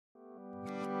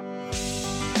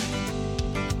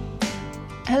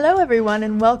Hello everyone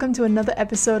and welcome to another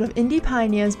episode of Indie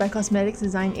Pioneers by Cosmetics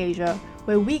Design Asia,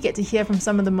 where we get to hear from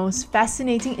some of the most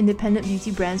fascinating independent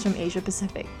beauty brands from Asia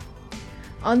Pacific.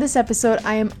 On this episode,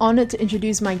 I am honoured to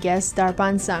introduce my guest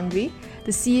Darpan Sanghvi,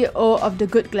 the CEO of the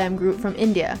Good Glam Group from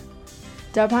India.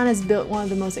 Darpan has built one of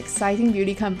the most exciting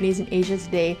beauty companies in Asia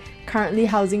today, currently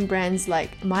housing brands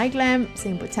like MyGlam,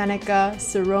 Saint Botanica,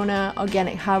 Sirona,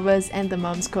 Organic Harvest and The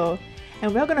Mums Co.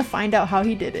 And we're going to find out how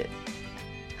he did it.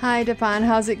 Hi Darpan,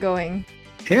 how's it going?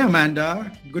 Hey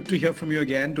Amanda, good to hear from you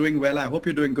again. Doing well. I hope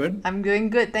you're doing good. I'm doing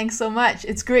good, thanks so much.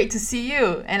 It's great to see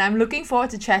you and I'm looking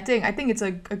forward to chatting. I think it's a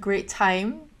great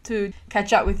time to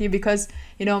catch up with you because,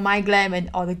 you know, MyGlam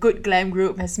or the Good Glam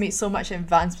Group has made so much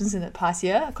advancements in the past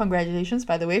year. Congratulations,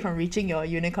 by the way, from reaching your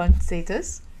unicorn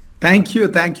status. Thank you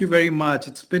very much.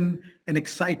 It's been an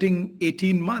exciting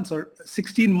 18 months or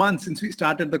 16 months since we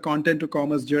started the content to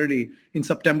commerce journey in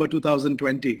September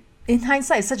 2020. In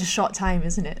hindsight, it's such a short time,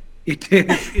 isn't it? It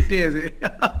is.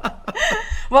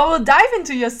 Well, we'll dive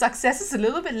into your successes a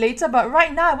little bit later, but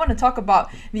right now I want to talk about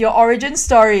your origin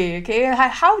story, okay?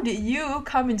 How did you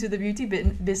come into the beauty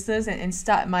business and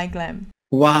start MyGlam?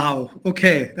 Wow.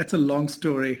 Okay, that's a long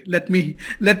story. Let me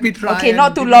try. Okay,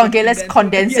 not too long. Okay, let's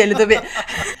condense it a little bit.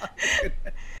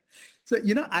 So,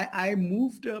 I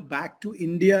moved back to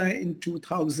India in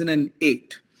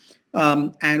 2008.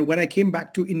 And when I came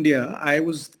back to India,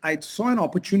 I saw an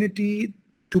opportunity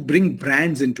to bring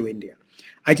brands into India.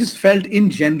 I just felt in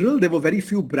general, there were very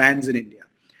few brands in India.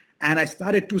 And I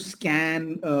started to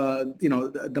scan,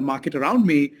 the market around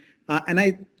me. And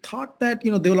I thought that,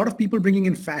 there were a lot of people bringing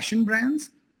in fashion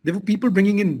brands. There were people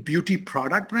bringing in beauty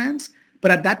product brands.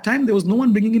 But at that time, there was no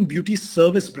one bringing in beauty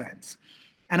service brands.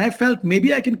 And I felt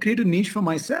maybe I can create a niche for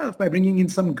myself by bringing in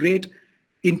some great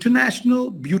international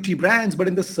beauty brands, but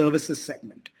in the services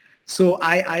segment. So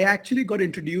I actually got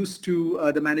introduced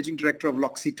to the managing director of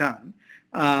L'Occitane.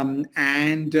 I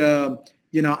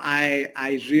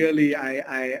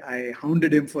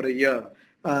hounded him for a year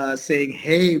saying,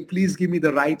 hey, please give me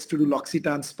the rights to do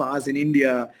L'Occitane spas in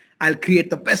India. I'll create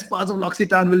the best spas of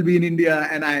L'Occitane will be in India.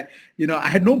 And I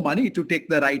had no money to take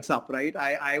the rights up, right?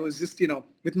 I was just,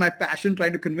 with my passion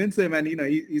trying to convince him. And,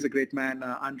 he's a great man,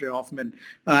 Andre Hoffman.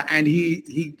 And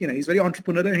he's very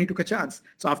entrepreneurial and he took a chance.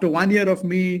 So after 1 year of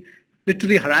me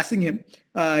literally harassing him,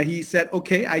 he said,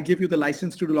 okay, I give you the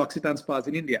license to do L'Occitane spas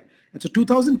in India. And so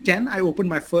 2010, I opened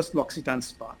my first L'Occitane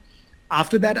spa.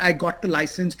 After that, I got the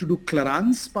license to do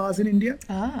Clarins spas in India.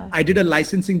 I did a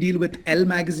licensing deal with Elle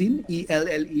Magazine,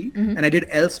 ELLE, and I did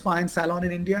Elle Spa and Salon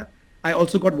in India. I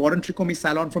also got Warren Tricomi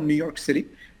Salon from New York City.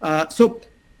 So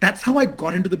that's how I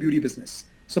got into the beauty business.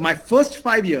 So my first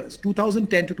 5 years,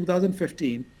 2010 to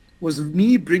 2015, was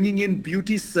me bringing in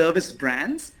beauty service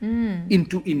brands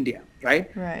into India,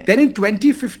 right? Then in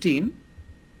 2015,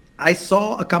 I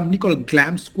saw a company called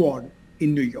Glam Squad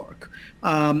in New York,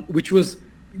 which was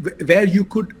where you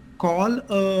could call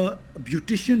a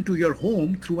beautician to your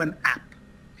home through an app.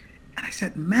 And I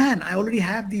said, man, I already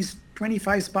have these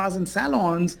 25 spas and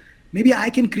salons. Maybe I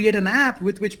can create an app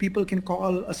with which people can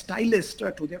call a stylist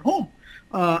to their home.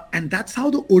 And that's how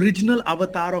the original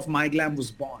avatar of MyGlam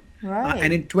was born.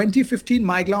 And in 2015,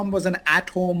 MyGlam was an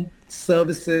at-home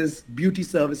beauty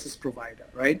services provider,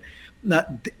 right?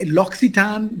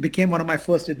 L'Occitane became one of my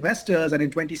first investors, and in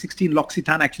 2016,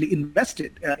 L'Occitane actually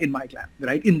invested in MyGlam,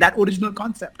 right? In that original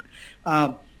concept.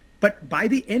 But by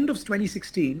the end of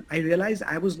 2016, I realized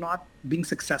I was not being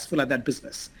successful at that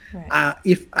business.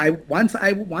 Once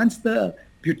the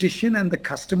beautician and the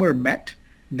customer met,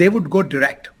 they would go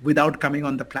direct without coming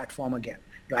on the platform again,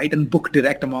 right? And book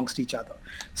direct amongst each other.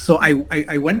 So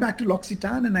I went back to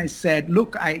L'Occitane and I said,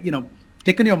 look,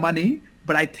 taken your money,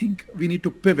 but I think we need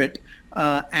to pivot.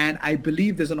 And I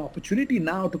believe there's an opportunity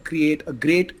now to create a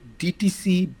great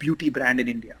DTC beauty brand in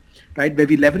India, right? Where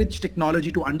we leverage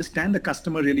technology to understand the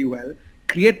customer really well,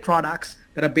 create products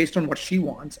that are based on what she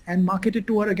wants and market it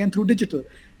to her again through digital.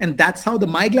 And that's how the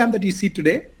MyGlam that you see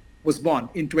today was born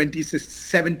in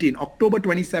 2017. October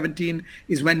 2017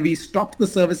 is when we stopped the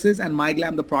services and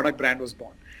MyGlam, the product brand, was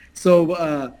born.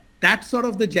 So that's sort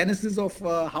of the genesis of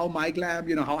how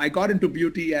MyGlam, how I got into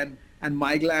beauty and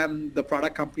MyGlam, the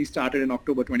product company, started in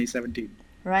October 2017.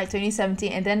 Right,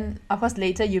 2017. And then, of course,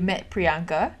 later you met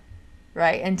Priyanka,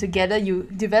 right? And together you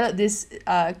developed this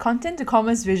content to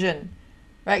commerce vision,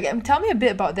 right? Tell me a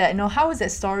bit about that. How was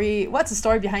that story? What's the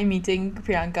story behind meeting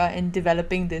Priyanka and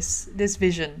developing this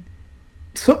vision?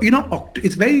 So,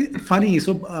 it's very funny.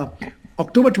 So,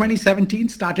 October 2017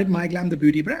 started MyGlam, the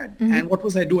beauty brand. And what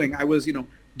was I doing? I was,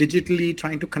 digitally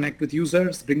trying to connect with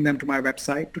users, bring them to my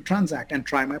website to transact and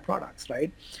try my products,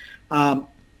 right?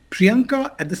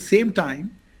 Priyanka, at the same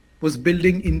time, was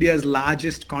building India's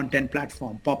largest content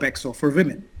platform, PopXO, for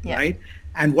women, right?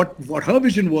 And what her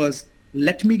vision was,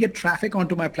 let me get traffic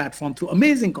onto my platform through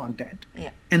amazing content,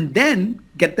 and then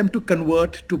get them to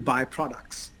convert to buy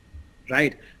products,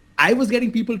 right? I was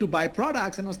getting people to buy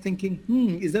products, and I was thinking,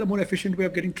 is there a more efficient way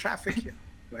of getting traffic here,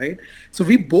 right? So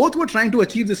we both were trying to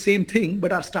achieve the same thing,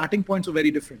 but our starting points were very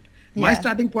different. My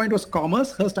starting point was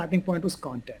commerce, her starting point was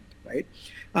content, right?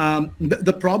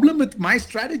 The problem with my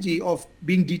strategy of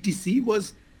being DTC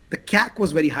was the CAC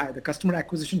was very high. The customer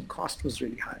acquisition cost was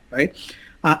really high, right?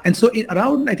 And so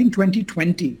around, I think,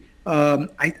 2020,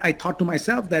 I thought to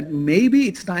myself that maybe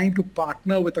it's time to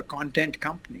partner with a content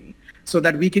company so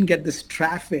that we can get this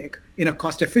traffic in a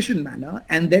cost-efficient manner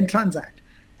and then transact.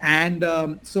 And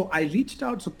so I reached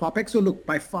out. So PopXO looked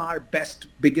by far best,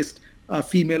 biggest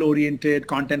female-oriented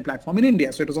content platform in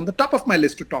India. So it was on the top of my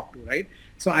list to talk to, right?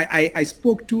 So I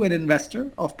spoke to an investor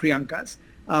of Priyanka's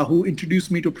who introduced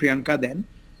me to Priyanka then.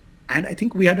 And I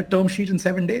think we had a term sheet in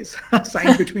 7 days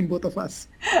signed between both of us.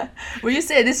 Would you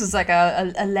say this was like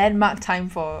a landmark time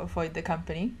for the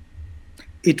company?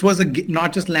 It was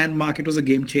not just landmark, it was a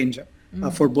game changer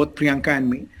for both Priyanka and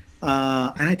me.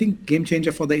 And I think game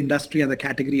changer for the industry and the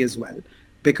category as well,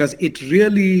 because it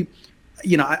really,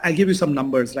 I'll give you some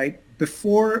numbers, right?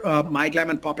 Before MyGlam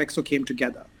and PopXO came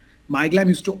together, MyGlam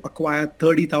used to acquire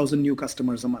 30,000 new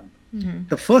customers a month.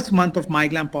 The first month of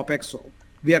MyGlam PopXO,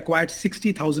 we acquired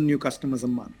 60,000 new customers a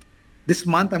month. This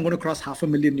month, I'm going to cross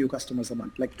 500,000 new customers a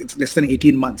month. Like it's less than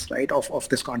 18 months, right, of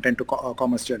this content to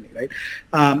commerce journey, right?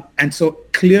 And so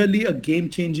clearly a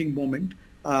game-changing moment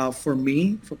for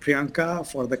me, for Priyanka,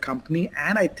 for the company,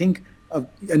 and I think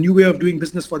a new way of doing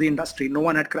business for the industry. No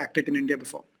one had cracked it in India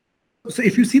before. So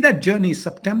if you see that journey,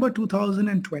 September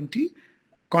 2020,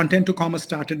 content to commerce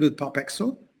started with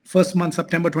PopXO. First month,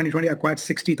 September 2020, acquired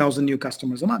 60,000 new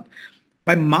customers a month.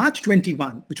 By March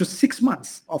 21, which was 6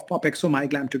 months of PopXO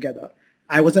MyGlam together,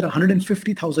 I was at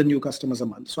 150,000 new customers a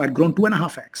month. So I'd grown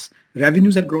 2.5x.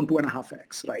 Revenues had grown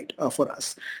 2.5x, right, for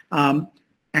us.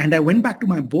 And I went back to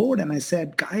my board and I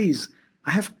said, guys,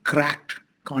 I have cracked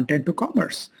content to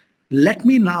commerce. Let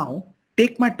me now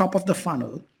take my top of the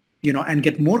funnel, and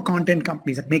get more content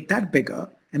companies and make that bigger.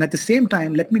 And at the same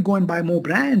time, let me go and buy more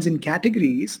brands in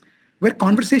categories where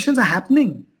conversations are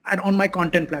happening on my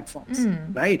content platforms,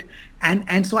 right?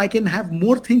 And so I can have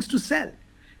more things to sell.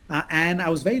 And I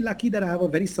was very lucky that I have a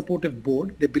very supportive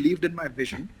board. They believed in my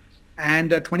vision.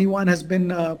 And 21 has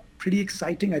been pretty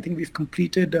exciting. I think we've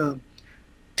completed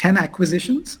 10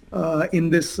 acquisitions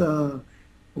in this, I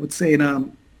would say, in a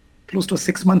close to a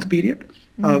 6-month period.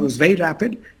 It was very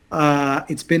rapid.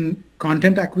 It's been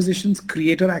content acquisitions,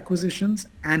 creator acquisitions,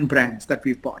 and brands that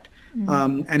we've bought.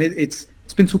 And it's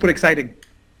been super exciting.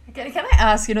 Can I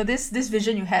ask, this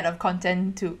vision you had of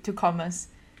content to commerce,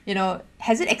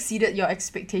 has it exceeded your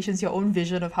expectations, your own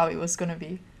vision of how it was going to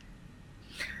be?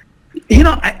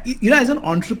 As an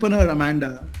entrepreneur,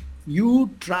 Amanda, you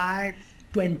try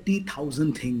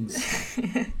 20,000 things.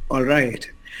 All right.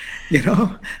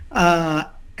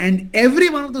 And every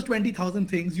one of those 20,000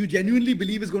 things you genuinely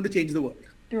believe is going to change the world.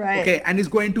 Right. Okay. And is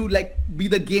going to be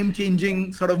the game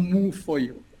changing sort of move for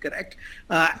you. Correct.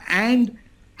 And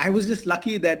I was just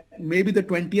lucky that maybe the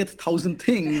 20th thousand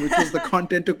thing, which was the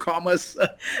content to commerce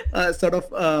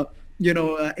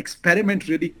experiment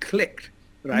really clicked,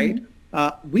 right?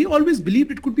 We always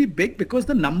believed it could be big because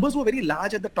the numbers were very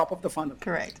large at the top of the funnel.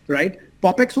 Correct. Right?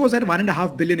 PopXO was at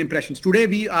 1.5 billion impressions.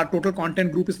 Today, our total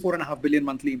content group is 4.5 billion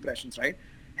monthly impressions, right?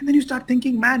 And then you start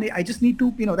thinking, man, I just need to,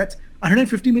 that's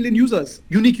 150 million users,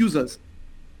 unique users.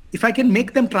 If I can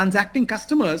make them transacting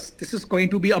customers, this is going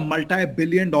to be a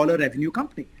multi-billion-dollar revenue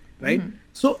company, right?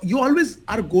 So you always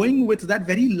are going with that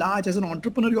very large. As an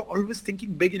entrepreneur, you're always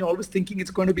thinking big and you're always thinking it's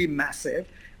going to be massive.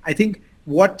 I think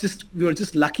we were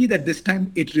just lucky that this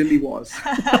time it really was.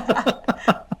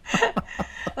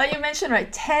 Like you mentioned,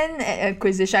 right, 10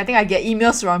 acquisition. I think I get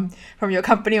emails from your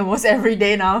company almost every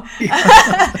day now.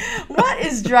 What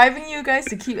is driving you guys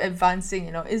to keep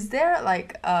advancing? Is there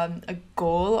a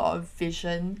goal or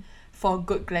vision for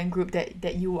Good Glenn Group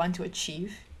that you want to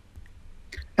achieve?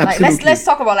 Absolutely. Let's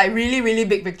talk about really, really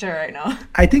big picture right now.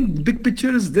 I think the big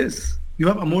picture is this. You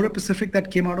have Amore Pacific that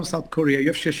came out of South Korea. You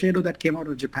have Shiseido that came out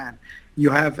of Japan.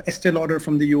 You have Estee Lauder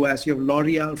from the US. You have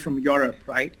L'Oreal from Europe,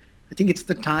 right? I think it's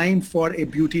the time for a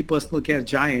beauty personal care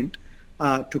giant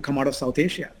to come out of South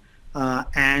Asia.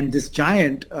 And this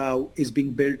giant is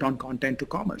being built on content to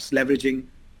commerce, leveraging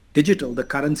digital. The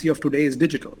currency of today is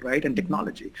digital, right? And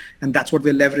technology. And that's what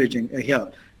we're leveraging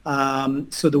here.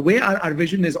 So the way our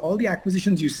vision is, all the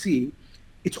acquisitions you see,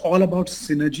 it's all about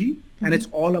synergy and it's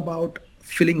all about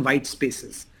filling white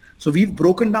spaces. So we've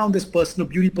broken down this personal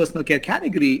care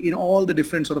category in all the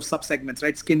different sort of subsegments,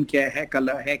 right? Skincare, hair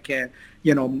color, hair care,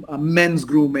 men's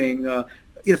grooming,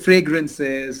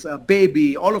 fragrances,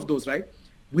 baby, all of those, right?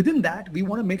 Within that, we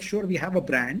want to make sure we have a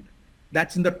brand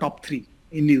that's in the top 3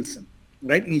 in Nielsen,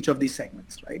 right? In each of these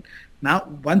segments, right? Now,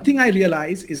 one thing I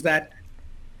realize is that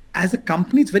as a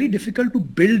company, it's very difficult to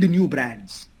build new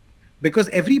brands because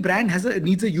every brand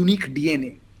needs a unique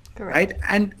DNA. Correct. Right?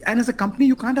 And as a company,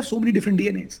 you can't have so many different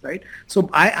DNAs, right? So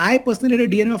I personally had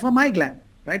a DNA for my glam,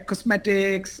 right?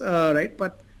 Cosmetics, right?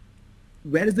 But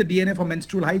where is the DNA for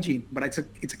menstrual hygiene? But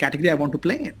it's a category I want to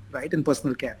play in, right? In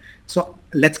personal care. So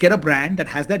let's get a brand that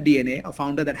has that DNA, a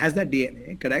founder that has that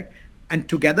DNA, correct? And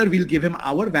together we'll give him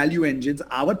our value engines,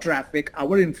 our traffic,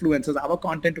 our influencers, our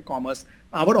content to commerce,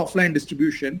 our offline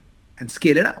distribution, and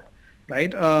scale it up.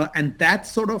 Right, and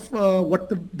that's sort of what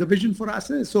the vision for us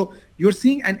is. So you're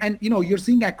seeing, and you're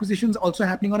seeing acquisitions also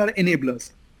happening on our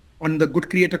enablers, on the Good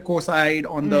Creator Co side,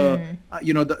 on the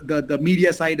the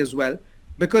media side as well,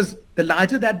 because the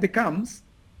larger that becomes,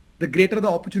 the greater the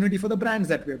opportunity for the brands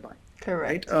that we're buying.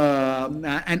 Correct.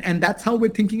 Right, and that's how we're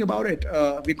thinking about it.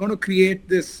 We're going to create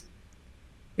this,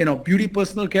 beauty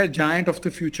personal care giant of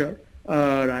the future,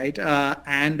 right?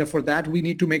 And for that, we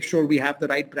need to make sure we have the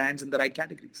right brands in the right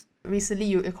categories. Recently,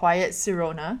 you acquired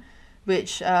Sirona,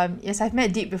 which, yes, I've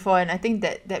met Deep before, and I think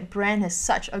that brand has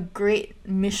such a great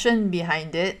mission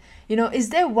behind it. Is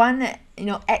there one,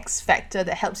 X factor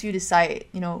that helps you decide,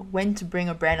 when to bring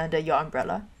a brand under your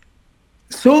umbrella?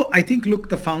 So I think, look,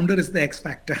 the founder is the X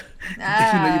factor.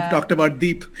 You've talked about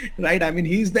Deep, right? I mean,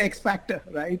 he's the X factor,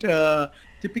 right?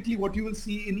 Typically what you will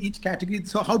see in each category.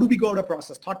 So how do we go about a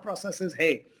process? Thought process is,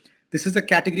 hey, this is a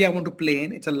category I want to play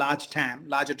in. It's a large TAM,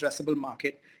 large addressable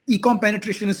market. E-com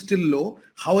penetration is still low.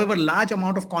 However, large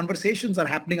amount of conversations are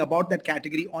happening about that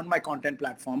category on my content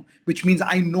platform, which means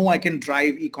I know I can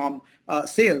drive e-com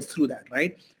sales through that,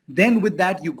 right? Then with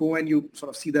that, you go and you sort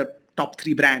of see the top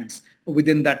 3 brands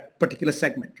within that particular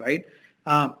segment, right?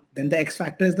 Then the X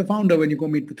factor is the founder when you go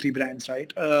meet the 3 brands,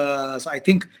 right? So I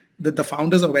think that the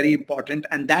founders are very important,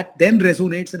 and that then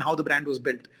resonates in how the brand was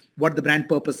built, what the brand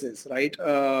purpose is, right?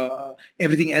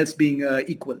 Everything else being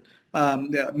equal.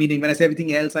 Meaning when I say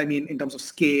everything else, I mean in terms of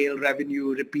scale,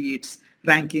 revenue, repeats,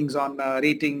 rankings on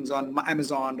ratings on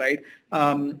Amazon, right?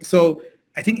 So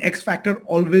I think X factor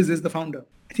always is the founder.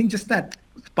 I think just that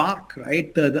spark,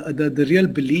 right? The real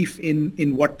belief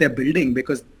in what they're building,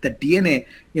 because the DNA,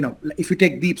 if you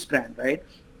take Deep's brand, right?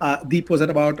 Deep was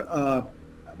at about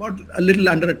a little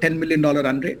under a $10 million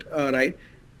run rate, right?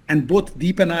 And both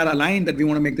Deep and I are aligned that we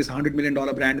want to make this $100 million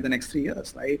brand in the next 3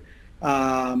 years, right?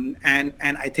 And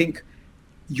I think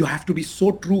you have to be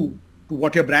so true to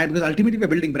what your brand, because ultimately we're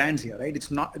building brands here, right? It's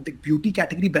not, the beauty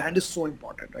category brand is so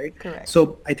important, right? Correct.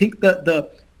 So I think the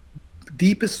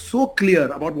Deep is so clear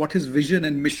about what his vision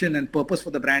and mission and purpose for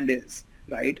the brand is,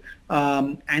 right?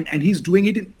 And he's doing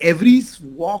it in every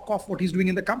walk of what he's doing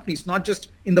in the company. It's not just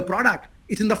in the product,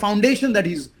 it's in the foundation that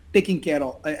he's taking care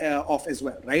of as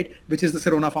well, right? Which is the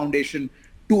Sirona Foundation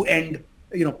to end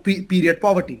period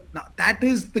poverty. Now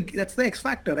that's the X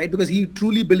factor, right? Because he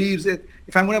truly believes that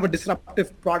if I'm going to have a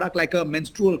disruptive product like a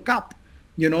menstrual cup,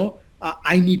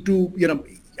 I need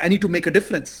to make a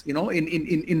difference,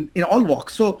 in all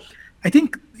walks. So I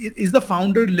think is the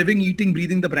founder living, eating,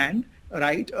 breathing the brand,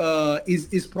 right?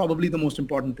 Is probably the most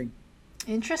important thing.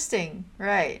 Interesting,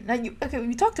 right? Now,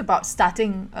 we talked about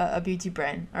starting a beauty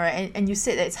brand, all right, and you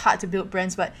said that it's hard to build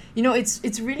brands, but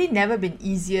it's really never been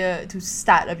easier to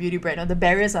start a beauty brand. The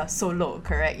barriers are so low,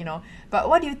 correct? But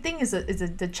what do you think is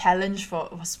the challenge for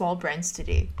small brands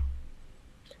today?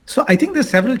 So I think there's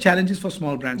several challenges for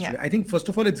small brands Yeah. today. I think first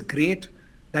of all, it's great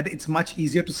that it's much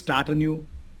easier to start a new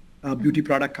beauty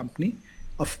product company.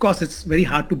 Of course, it's very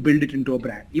hard to build it into a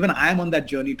brand. Even I am on that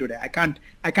journey today. I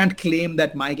can't claim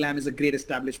that My Glam is a great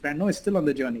established brand. No, it's still on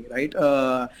the journey, right?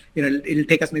 It'll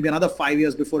take us maybe another 5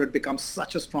 years before it becomes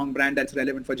such a strong brand that's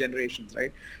relevant for generations,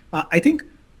 right? I think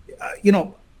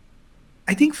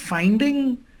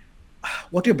finding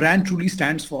what your brand truly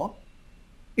stands for,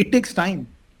 it takes time.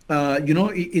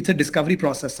 It's a discovery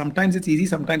process. Sometimes it's easy,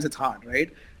 sometimes it's hard, right?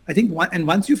 I think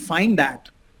once you find that,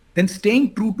 then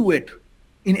staying true to it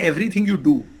in everything you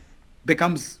do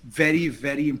becomes very,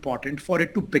 very important for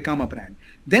it to become a brand.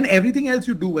 Then everything else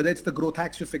you do, whether it's the growth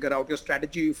hacks you figure out, your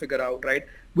strategy you figure out, right,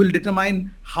 will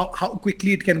determine how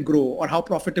quickly it can grow or how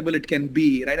profitable it can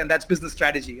be, right? And that's business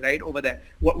strategy, right, over there.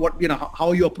 How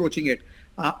are you approaching it?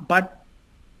 But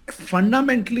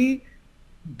fundamentally,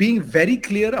 being very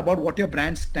clear about what your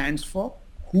brand stands for,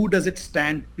 who does it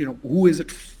stand, who is it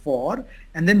for,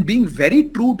 and then being very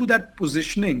true to that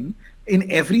positioning in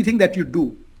everything that you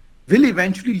do will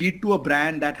eventually lead to a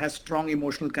brand that has strong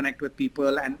emotional connect with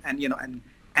people,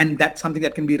 and that's something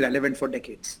that can be relevant for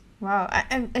decades. Wow,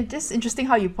 and just interesting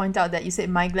how you point out that you said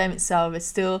MyGlam itself is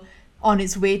still on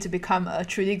its way to become a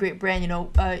truly great brand.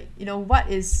 What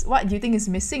do you think is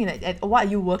missing, and what are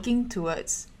you working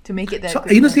towards to make it that? So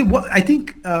great see brand? what I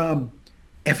think,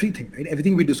 everything, right?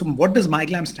 Everything we do. So what does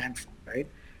MyGlam stand for, right?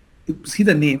 You see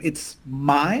the name. It's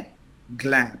My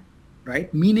Glam,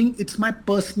 right? Meaning it's my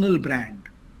personal brand.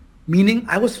 Meaning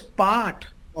I was part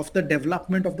of the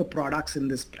development of the products in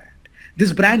this brand.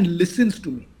 This brand listens to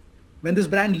me. When this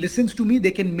brand listens to me,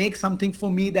 they can make something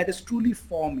for me that is truly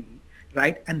for me,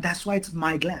 right? And that's why it's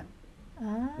My Glam.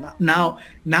 Now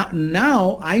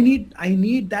I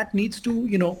need that needs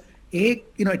to,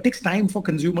 it takes time for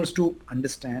consumers to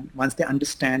understand. Once they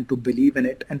understand, to believe in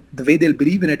it, and the way they'll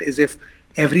believe in it is if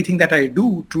everything that I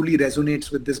do truly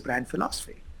resonates with this brand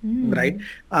philosophy, right?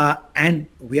 And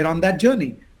we're on that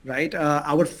journey, right?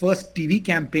 Our first TV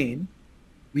campaign,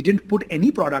 we didn't put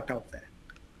any product out there.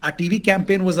 Our TV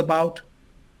campaign was about,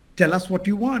 tell us what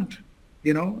you want,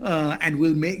 and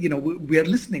we'll make, we are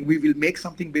listening. We will make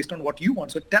something based on what you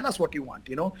want. So tell us what you want.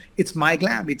 It's My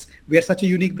Glam. We are such a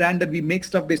unique brand that we make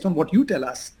stuff based on what you tell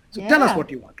us. So tell us what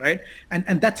you want, right?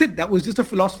 And that's it. That was just a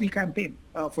philosophy campaign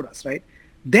for us, right?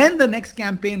 Then the next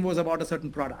campaign was about a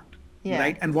certain product,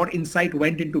 right? And what insight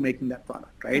went into making that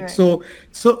product, right? So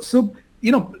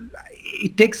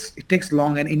it takes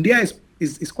long, and India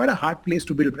is quite a hard place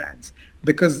to build brands,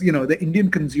 because the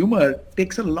Indian consumer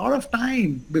takes a lot of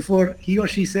time before he or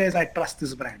she says, I trust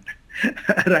this brand.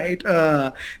 Right?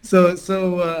 And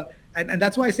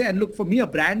that's why I say, and look, for me, a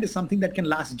brand is something that can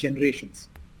last generations,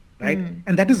 right?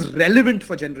 And that is relevant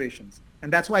for generations.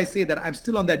 And that's why I say that I'm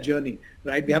still on that journey,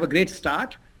 right? We have a great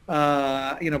start,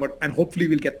 and hopefully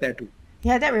we'll get there too.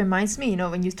 Yeah, that reminds me,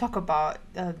 when you talk about,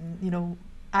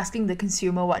 asking the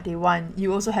consumer what they want,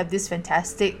 you also have this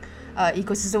fantastic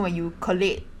ecosystem where you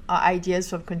collate ideas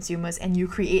from consumers and you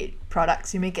create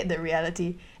products. You make it the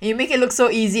reality, and you make it look so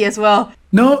easy as well.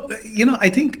 No, I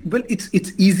think, well,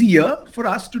 it's easier for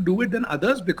us to do it than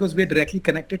others because we're directly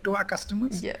connected to our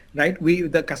customers, right?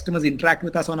 The customers interact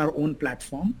with us on our own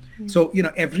platform. So,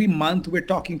 every month we're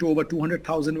talking to over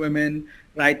 200,000 women,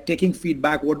 right? Taking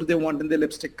feedback. What do they want in their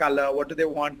lipstick color? What do they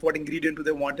want? What ingredient do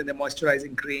they want in their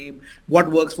moisturizing cream? What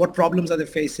works? What problems are they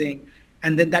facing?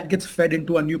 And then that gets fed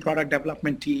into a new product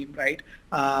development team, right?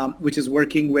 Which is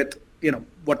working with,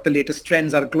 what the latest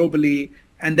trends are globally,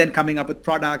 and then coming up with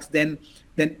products. Then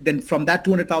from that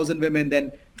 200,000 women,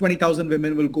 then 20,000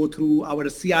 women will go through our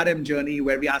CRM journey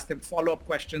where we ask them follow-up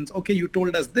questions. Okay, you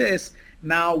told us this.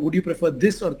 Now, would you prefer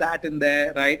this or that in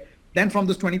there, right? Then from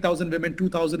those 20,000 women,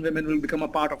 2,000 women will become a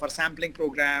part of our sampling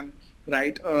program,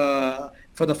 right?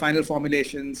 For the final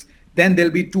formulations. Then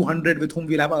there'll be 200 with whom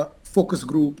we'll have a focus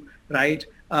group, right?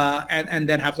 And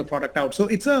then have the product out. So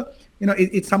it's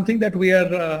it's something that we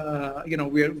are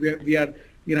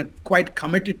quite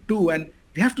committed to, and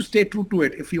we have to stay true to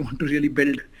it if you want to really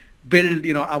build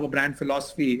our brand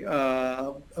philosophy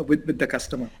with the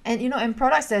customer. And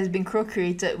products that has been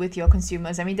co-created with your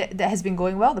consumers, I mean, that has been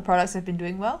going well. The products have been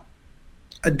doing well.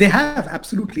 They have,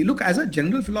 absolutely. Look, as a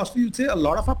general philosophy, you'd say a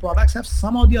lot of our products have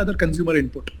some or the other consumer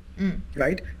input,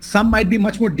 right? Some might be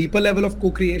much more deeper level of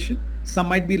co-creation. Some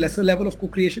might be lesser level of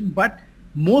co-creation, but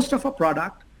most of our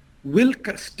product will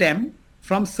stem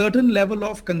from certain level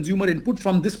of consumer input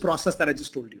from this process that I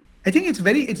just told you. I think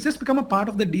it's just become a part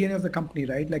of the DNA of the company,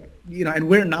 right? Like, and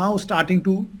we're now starting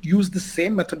to use the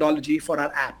same methodology for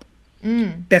our app.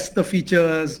 Test the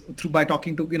features by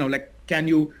talking to, can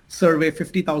you survey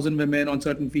 50,000 women on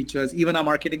certain features, even our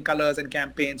marketing colors and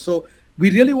campaigns. So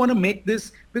we really want to make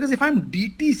this, because if I'm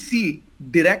DTC,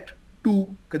 direct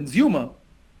to consumer,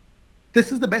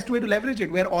 this is the best way to leverage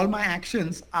it, where all my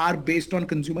actions are based on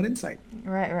consumer insight.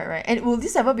 Right. And will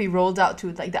this ever be rolled out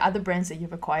to like the other brands that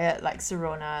you've acquired, like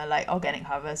Sirona, like Organic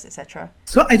Harvest, etc.?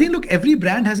 So I think, look, every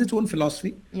brand has its own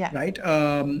philosophy, Yeah. right?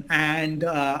 And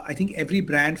I think every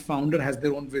brand founder has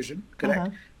their own vision,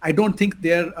 correct? I don't think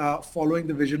they're following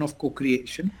the vision of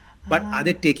co-creation, but are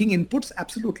they taking inputs?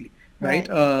 Absolutely. Right.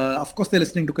 Of course, they're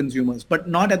listening to consumers, but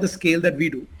not at the scale that we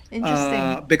do.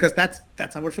 Interesting. Because that's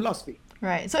our philosophy.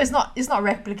 Right. So it's not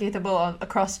replicatable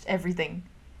across everything.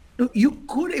 You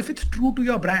could, if it's true to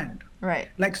your brand. Right.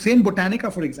 Like Saint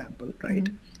Botanica, for example, right?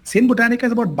 Saint Botanica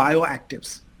is about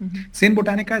bioactives. Saint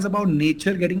Botanica is about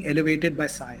nature getting elevated by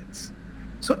science.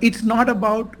 So it's not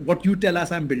about what you tell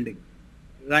us I'm building,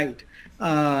 right?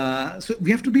 So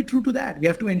we have to be true to that. We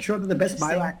have to ensure that the best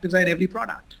bioactives are in every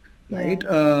product. Right.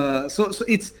 So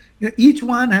it's each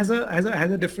one has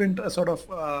a different sort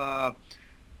of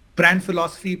brand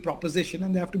philosophy proposition,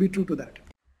 and they have to be true to that.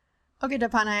 Okay,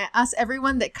 Dapan, I ask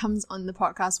everyone that comes on the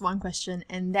podcast one question,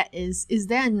 and that is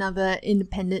there another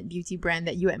independent beauty brand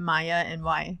that you admire and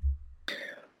why?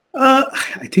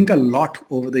 I think a lot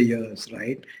over the years,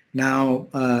 right? Now,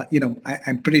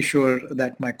 I'm pretty sure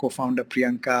that my co-founder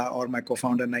Priyanka or my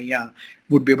co-founder Naya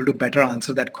would be able to better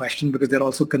answer that question because they're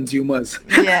also consumers.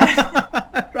 Yeah.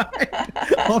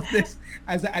 Right? Of this.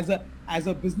 As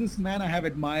a businessman, I have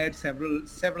admired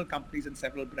several companies and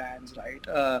several brands, right?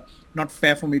 Not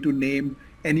fair for me to name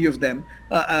any of them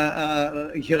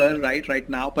here, right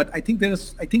now. But I think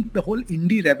the whole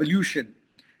indie revolution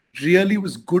really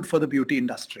was good for the beauty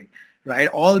industry, right?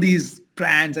 All these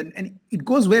brands, and it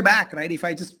goes way back, right? If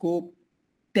I just go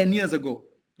 10 years ago,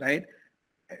 right?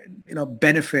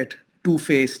 Benefit, Too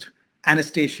Faced,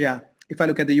 Anastasia. If I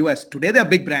look at the US, today they're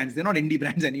big brands. They're not indie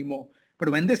brands anymore. But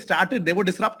when they started, they were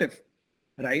disruptive,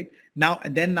 right? Now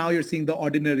you're seeing The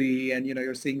Ordinary, and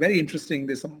you're seeing very interesting.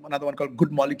 There's another one called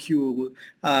Good Molecule,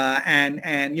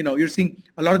 and you're seeing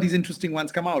a lot of these interesting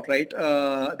ones come out, right?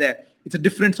 There, it's a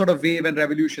different sort of wave and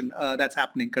revolution that's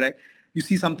happening, correct? You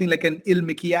see something like an Il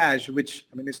Maquillage, which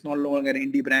it's no longer an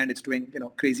indie brand. It's doing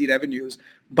crazy revenues,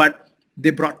 but they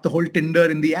brought the whole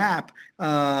Tinder in the app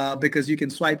because you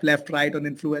can swipe left, right on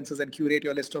influencers and curate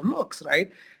your list of looks,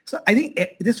 right? So I think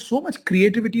there's so much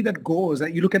creativity that goes.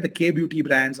 You look at the K-beauty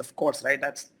brands, of course, right?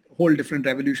 That's a whole different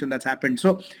revolution that's happened.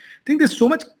 So I think there's so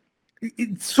much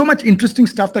interesting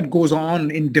stuff that goes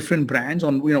on in different brands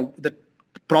on the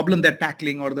problem they're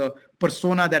tackling or the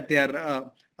persona that they're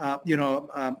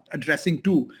addressing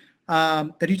to.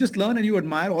 That you just learn and you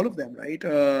admire all of them, right?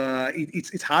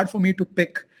 It's hard for me to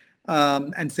pick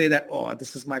and say that, oh,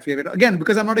 this is my favorite. Again,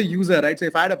 because I'm not a user, right? So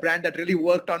if I had a brand that really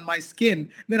worked on my skin,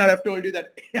 then I'd have told you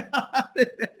that,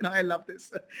 I love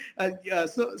this.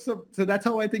 So that's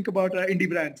how I think about indie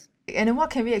brands. And then what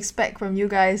can we expect from you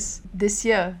guys this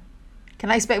year? Can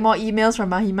I expect more emails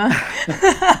from Mahima?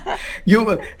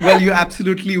 You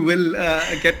absolutely will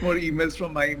get more emails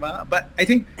from Mahima. But I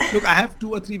think, look, I have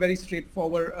 2 or 3 very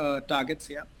straightforward targets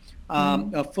here.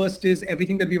 First is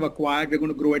everything that we've acquired, we're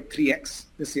going to grow at 3x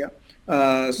this year.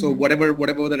 So whatever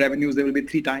the revenues, they will be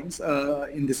 3 times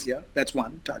in this year. That's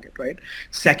one target, right?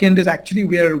 Second is actually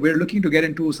we're looking to get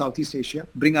into Southeast Asia,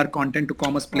 bring our content to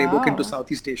Commerce Playbook into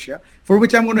Southeast Asia, for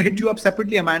which I'm going to hit you up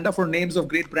separately, Amanda, for names of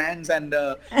great brands and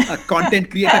content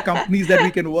creator companies that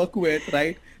we can work with,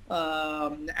 right?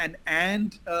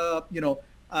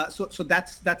 So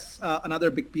that's another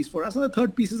big piece for us. And the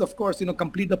third piece is, of course,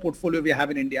 complete the portfolio we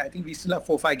have in India. I think we still have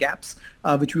 4 or 5 gaps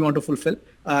which we want to fulfill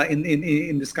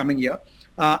in this coming year.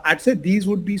 I'd say these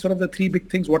would be sort of the 3 big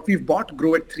things. What we've bought,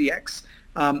 grow at 3x.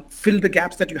 Fill the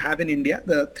gaps that you have in India,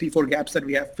 the 3-4 gaps that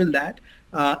we have, fill that.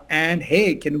 And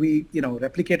hey, can we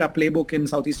replicate our playbook in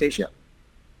Southeast Asia?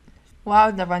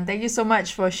 Wow, Dapan, thank you so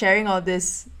much for sharing all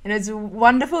this. And it's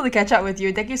wonderful to catch up with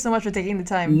you. Thank you so much for taking the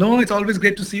time. No, it's always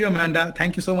great to see you, Amanda.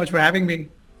 Thank you so much for having me.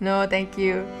 No, thank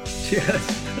you. Cheers.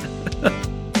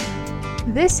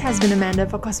 This has been Amanda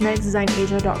for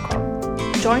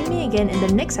CosmeticsDesignAsia.com. Join me again in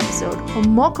the next episode for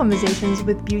more conversations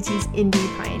with beauty's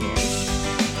indie pioneers.